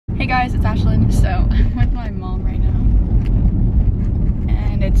guys, it's Ashlynn. So I'm with my mom right now,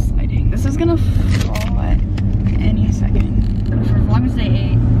 and it's sliding. This is gonna fall at any second. For Vlogmas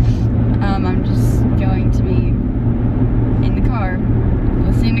Day 8, I'm just going to be in the car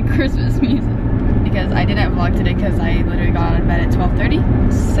listening to Christmas music because I didn't vlog today because I literally got out of bed at 12:30.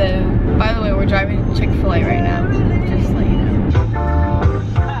 So, by the way, we're driving to Chick-fil-A right now, just to let you know.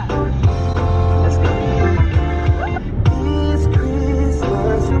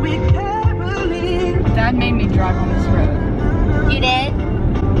 Dad made me drive on this road. You did?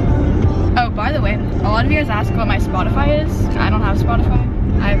 Oh, by the way, a lot of you guys ask what my Spotify is. I don't have Spotify.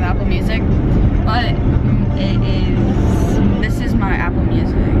 I have Apple Music, but this is my Apple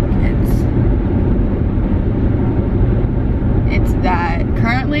Music. It's that.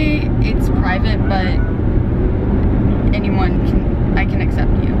 Currently, it's private, but I can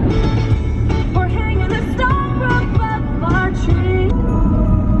accept you. We're hanging the star above our tree.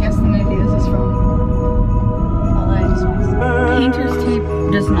 Guess the movie this is from. Painter's tape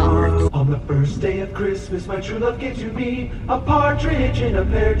does not work. On the first day of Christmas, my true love gave to me a partridge in a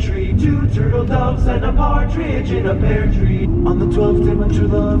pear tree, 2 turtle doves and a partridge in a pear tree. On the 12th day, my true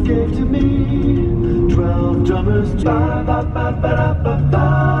love gave to me 12 drummers, ba ba ba ba ba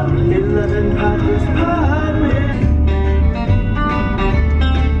ba, 11 pipers, pirates.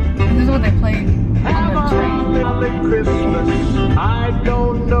 This is what they played on the train. Christmas, I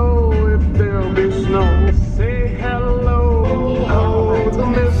don't know if there'll be snow. Say hello, oh, the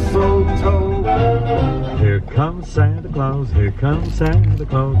mistletoe. Here comes Santa Claus, here comes Santa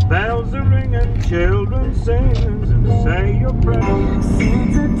Claus. Bells are ringing, children sing, and say your prayers.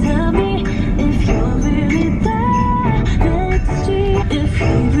 Santa, tell me if you're really there next year. If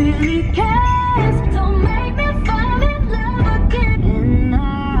he really cares, don't make me fall in love again. In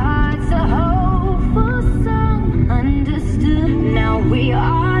our hearts, a hopeful song understood. Now we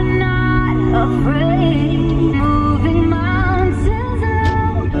are not afraid. Moving mountains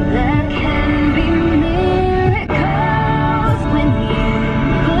alone. There can be miracles when you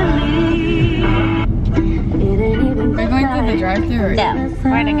believe. It ain't even We're going through the drive-thru. no,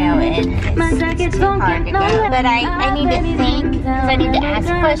 we're gonna go in. It's too hard to go. But I need to think, because I need to ask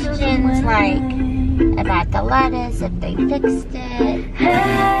questions like about the lettuce, if they fixed it.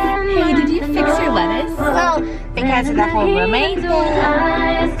 Hey, did you fix your lettuce? Well, because of the whole roommate thing,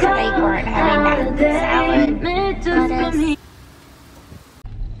 so they weren't having that salad lettuce.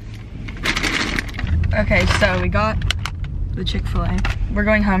 Okay, so we got the Chick-fil-A. We're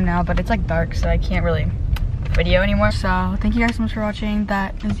going home now, but it's like dark, so I can't really video anymore. So thank you guys so much for watching.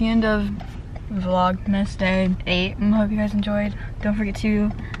 That is the end of Vlogmas Day 8. I hope you guys enjoyed. Don't forget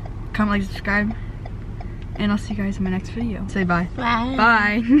to comment, like, subscribe, and I'll see you guys in my next video. Say bye. Bye.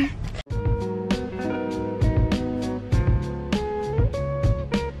 Bye.